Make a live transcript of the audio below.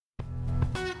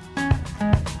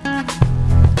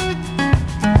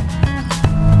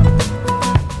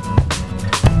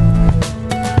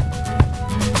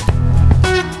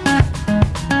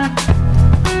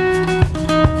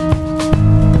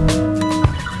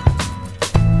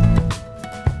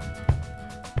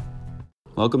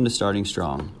Welcome to Starting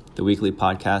Strong, the weekly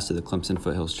podcast of the Clemson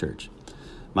Foothills Church.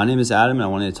 My name is Adam, and I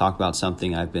wanted to talk about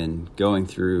something I've been going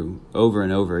through over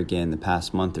and over again the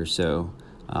past month or so.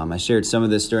 I shared some of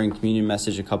this during communion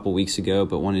message a couple weeks ago,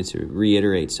 but wanted to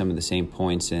reiterate some of the same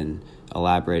points and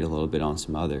elaborate a little bit on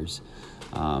some others.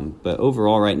 But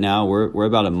overall, right now, we're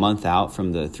about a month out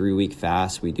from the 3-week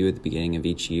fast we do at the beginning of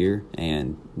each year.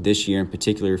 And this year in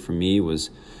particular for me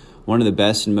was one of the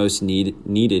best and most needed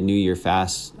New Year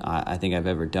fasts I think I've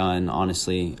ever done.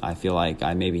 Honestly, I feel like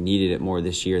I maybe needed it more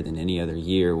this year than any other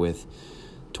year, with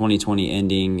 2020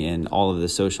 ending and all of the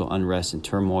social unrest and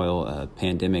turmoil, a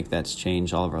pandemic that's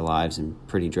changed all of our lives in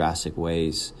pretty drastic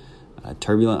ways, a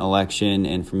turbulent election,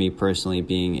 and for me personally,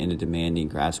 being in a demanding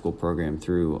grad school program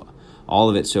through all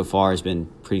of it so far has been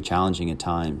pretty challenging at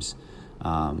times.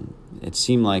 It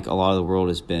seemed like a lot of the world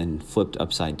has been flipped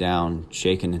upside down,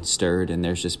 shaken and stirred, and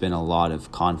there's just been a lot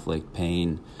of conflict,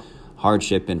 pain,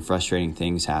 hardship, and frustrating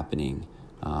things happening.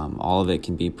 All of it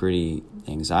can be pretty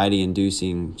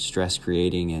anxiety-inducing,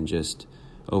 stress-creating, and just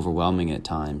overwhelming at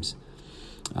times.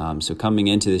 So coming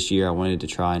into this year, I wanted to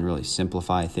try and really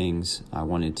simplify things. I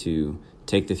wanted to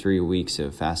take the 3 weeks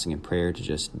of fasting and prayer to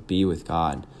just be with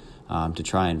God, to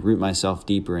try and root myself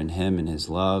deeper in Him and His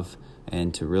love,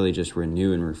 and to really just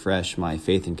renew and refresh my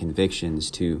faith and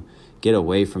convictions, to get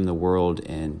away from the world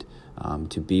and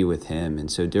to be with Him.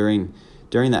 And so during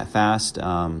that fast,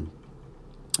 I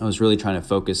was really trying to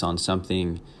focus on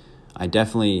something I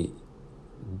definitely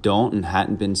don't and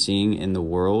hadn't been seeing in the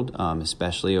world,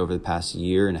 especially over the past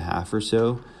year and a half or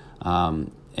so.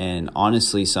 And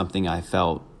honestly, something I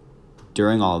felt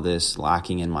during all of this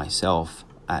lacking in myself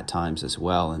at times as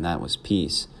well, and that was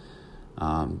peace.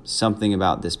 Something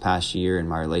about this past year and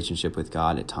my relationship with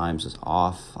God at times was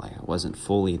off. Like I wasn't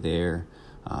fully there,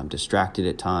 distracted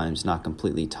at times, not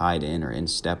completely tied in or in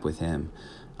step with Him.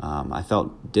 I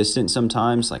felt distant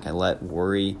sometimes, like I let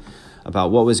worry about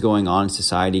what was going on in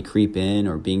society creep in,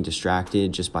 or being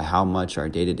distracted just by how much our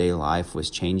day-to-day life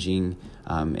was changing,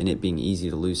 and it being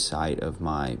easy to lose sight of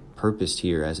my purpose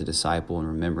here as a disciple, and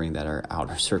remembering that our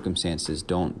outer circumstances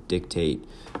don't dictate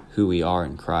who we are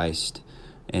in Christ.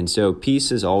 And so peace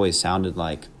has always sounded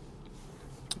like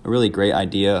a really great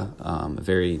idea, a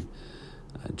very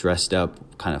dressed up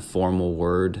kind of formal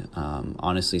word.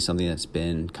 Honestly, something that's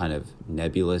been kind of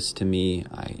nebulous to me.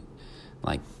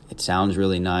 It sounds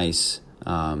really nice.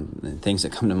 And things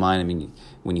that come to mind, I mean,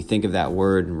 when you think of that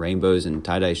word and rainbows and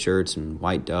tie-dye shirts and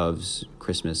white doves,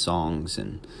 Christmas songs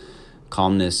and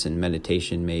calmness and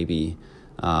meditation maybe,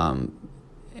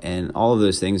 and all of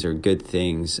those things are good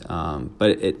things,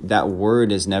 but that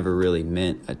word has never really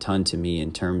meant a ton to me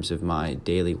in terms of my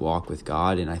daily walk with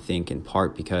God, and I think in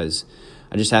part because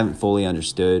I just haven't fully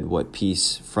understood what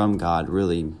peace from God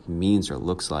really means or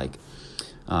looks like.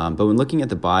 But when looking at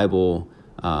the Bible,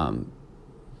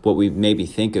 what we maybe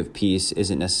think of peace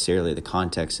isn't necessarily the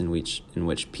context in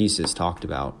which peace is talked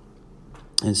about.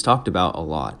 And it's talked about a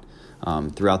lot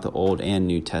throughout the Old and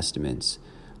New Testaments.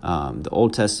 The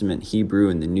Old Testament Hebrew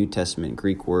and the New Testament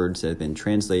Greek words that have been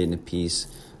translated into peace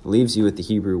leaves you with the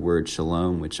Hebrew word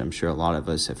shalom, which I'm sure a lot of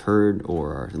us have heard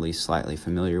or are at least slightly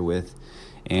familiar with,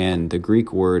 and the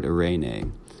Greek word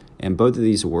eirene. And both of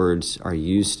these words are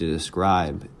used to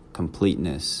describe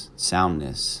completeness,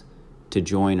 soundness, to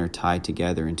join or tie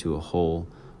together into a whole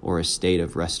or a state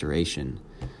of restoration.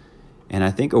 And I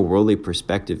think a worldly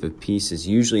perspective of peace is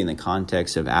usually in the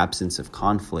context of absence of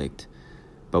conflict.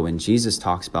 But when Jesus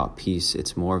talks about peace,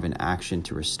 it's more of an action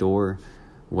to restore,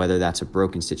 whether that's a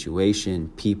broken situation,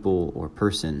 people, or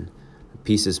person.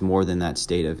 Peace is more than that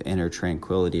state of inner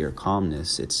tranquility or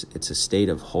calmness. It's a state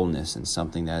of wholeness and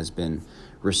something that has been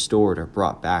restored or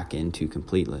brought back into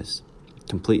completeness.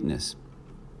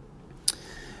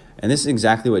 And this is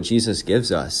exactly what Jesus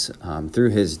gives us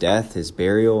through His death, His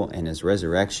burial, and His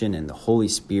resurrection, and the Holy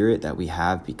Spirit that we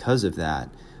have because of that.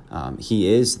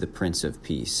 He is the Prince of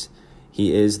Peace.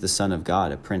 He is the Son of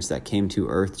God, a prince that came to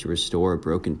earth to restore a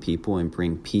broken people and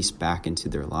bring peace back into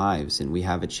their lives. And we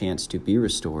have a chance to be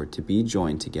restored, to be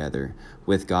joined together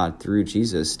with God through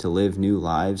Jesus, to live new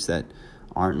lives that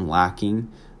aren't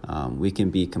lacking. We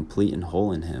can be complete and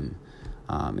whole in Him.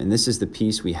 And this is the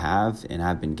peace we have and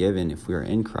have been given if we are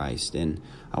in Christ. And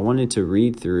I wanted to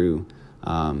read through,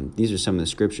 these are some of the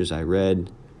scriptures I read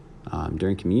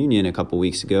during communion a couple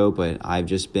weeks ago, but I've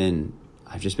just been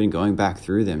going back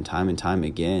through them time and time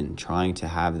again, trying to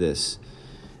have this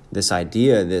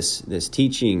idea, this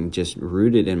teaching just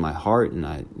rooted in my heart,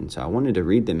 and so I wanted to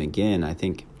read them again. I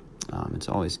think it's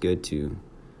always good to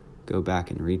go back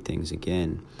and read things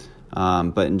again.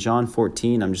 But in John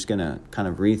 14, I'm just going to kind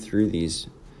of read through these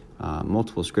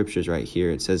multiple scriptures right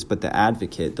here. It says, "But the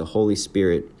Advocate, the Holy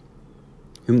Spirit,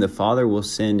 whom the Father will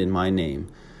send in my name,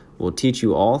 will teach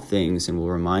you all things and will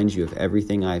remind you of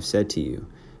everything I have said to you.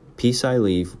 Peace I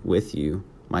leave with you,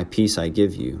 my peace I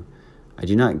give you. I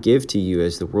do not give to you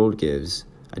as the world gives.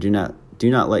 Do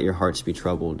not let your hearts be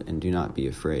troubled, and do not be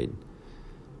afraid."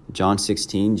 John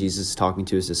 16, Jesus is talking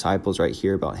to his disciples right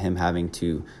here about him having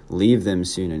to leave them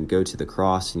soon and go to the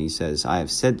cross. And he says, "I have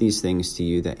said these things to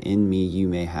you that in me you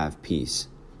may have peace.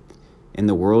 In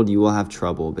the world you will have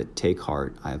trouble, but take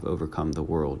heart, I have overcome the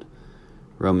world."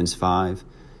 Romans 5,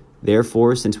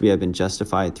 "Therefore, since we have been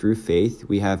justified through faith,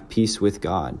 we have peace with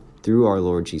God, through our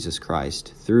Lord Jesus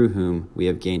Christ, through whom we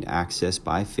have gained access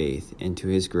by faith into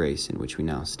his grace in which we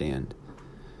now stand."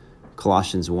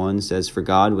 Colossians 1 says, "For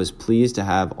God was pleased to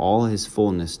have all his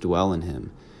fullness dwell in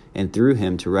him, and through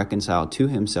him to reconcile to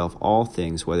himself all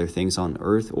things, whether things on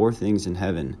earth or things in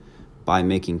heaven, by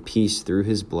making peace through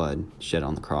his blood shed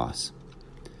on the cross."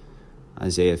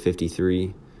 Isaiah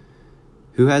 53,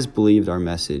 "Who has believed our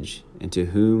message, and to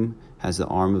whom has the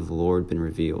arm of the Lord been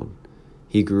revealed?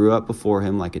 He grew up before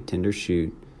him like a tender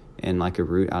shoot, and like a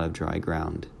root out of dry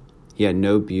ground. He had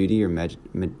no beauty or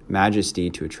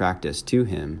majesty to attract us to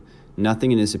him,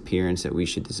 nothing in his appearance that we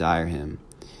should desire him.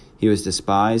 He was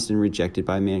despised and rejected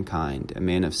by mankind, a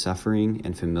man of suffering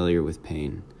and familiar with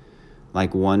pain.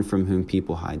 Like one from whom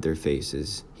people hide their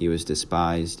faces, he was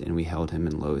despised, and we held him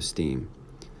in low esteem.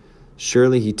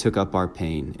 Surely he took up our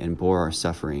pain and bore our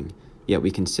suffering, yet we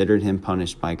considered him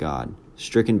punished by God,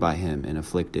 stricken by him and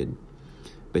afflicted.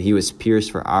 But he was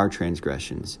pierced for our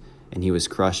transgressions, and he was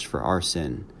crushed for our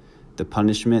sin. The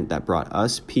punishment that brought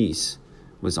us peace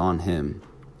was on him,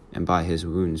 and by his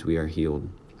wounds we are healed."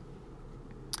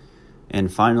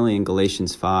 And finally, in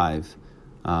Galatians 5,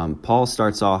 Paul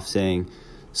starts off saying,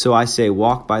 "So I say,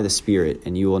 walk by the Spirit,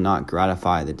 and you will not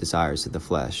gratify the desires of the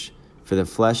flesh. For the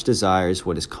flesh desires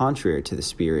what is contrary to the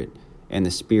Spirit, and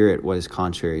the Spirit what is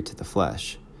contrary to the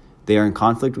flesh. They are in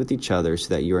conflict with each other, so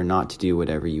that you are not to do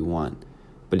whatever you want.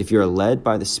 But if you are led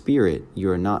by the Spirit, you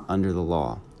are not under the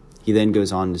law." He then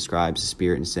goes on and describes the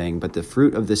Spirit and saying, "But the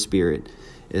fruit of the Spirit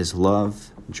is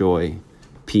love, joy,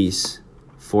 peace,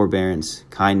 forbearance,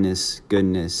 kindness,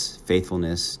 goodness,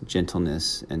 faithfulness,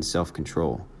 gentleness, and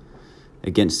self-control.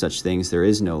 Against such things there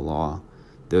is no law.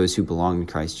 Those who belong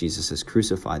to Christ Jesus has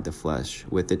crucified the flesh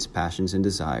with its passions and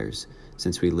desires.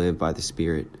 Since we live by the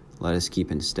Spirit, let us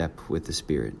keep in step with the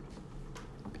Spirit."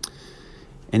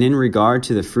 And in regard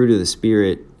to the fruit of the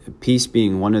Spirit, peace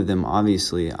being one of them,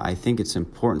 obviously, I think it's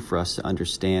important for us to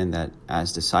understand that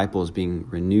as disciples being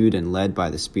renewed and led by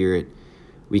the Spirit,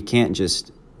 we can't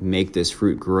just make this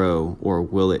fruit grow or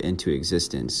will it into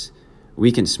existence.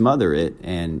 We can smother it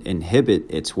and inhibit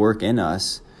its work in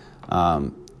us,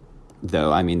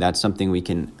 though. I mean, that's something we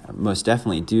can most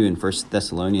definitely do. In 1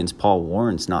 Thessalonians, Paul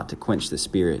warns not to quench the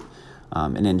Spirit.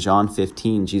 And in John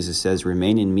 15, Jesus says,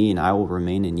 "Remain in me and I will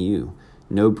remain in you.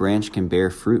 No branch can bear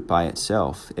fruit by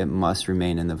itself. It must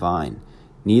remain in the vine.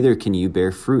 Neither can you bear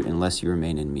fruit unless you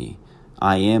remain in me.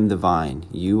 I am the vine,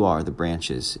 you are the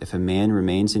branches. If a man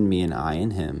remains in me and I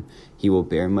in him, he will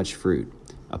bear much fruit.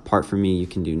 Apart from me, you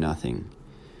can do nothing."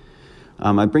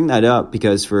 I bring that up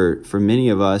because for many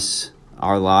of us,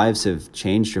 our lives have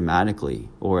changed dramatically,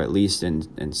 or at least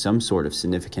in some sort of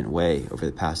significant way over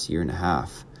the past year and a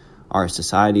half. Our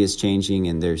society is changing,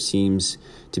 and there seems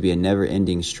to be a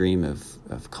never-ending stream of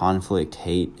conflict,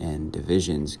 hate, and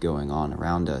divisions going on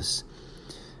around us.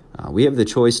 We have the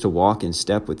choice to walk in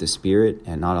step with the Spirit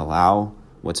and not allow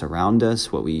what's around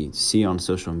us, what we see on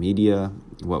social media,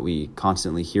 what we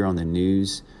constantly hear on the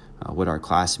news, what our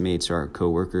classmates or our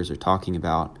coworkers are talking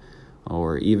about,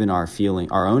 or even our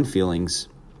own feelings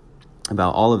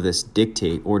about all of this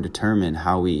dictate or determine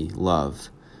how we love,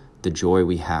 the joy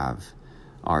we have,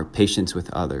 our patience with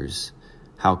others,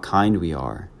 how kind we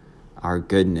are, our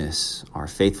goodness, our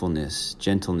faithfulness,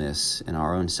 gentleness, and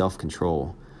our own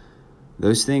self-control.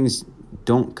 Those things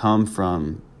don't come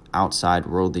from outside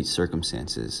worldly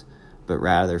circumstances, but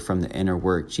rather from the inner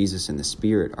work Jesus and the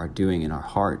Spirit are doing in our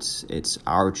hearts. It's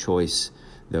our choice,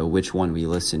 though, which one we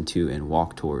listen to and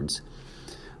walk towards.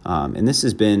 And this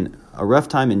has been a rough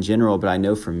time in general, but I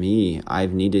know for me,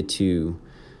 I've needed to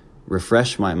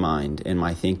refresh my mind and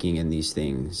my thinking in these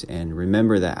things and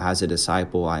remember that as a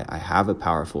disciple, I have a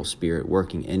powerful Spirit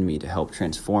working in me to help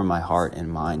transform my heart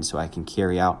and mind so I can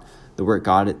carry out the work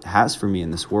God has for me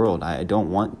in this world. I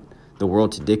don't want the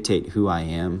world to dictate who I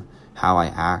am, how I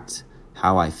act,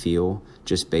 how I feel,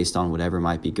 just based on whatever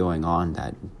might be going on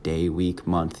that day, week,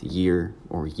 month, year,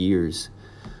 or years.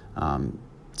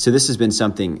 So this has been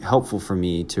something helpful for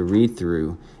me to read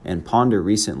through and ponder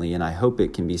recently, and I hope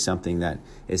it can be something that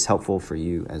is helpful for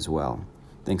you as well.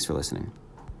 Thanks for listening.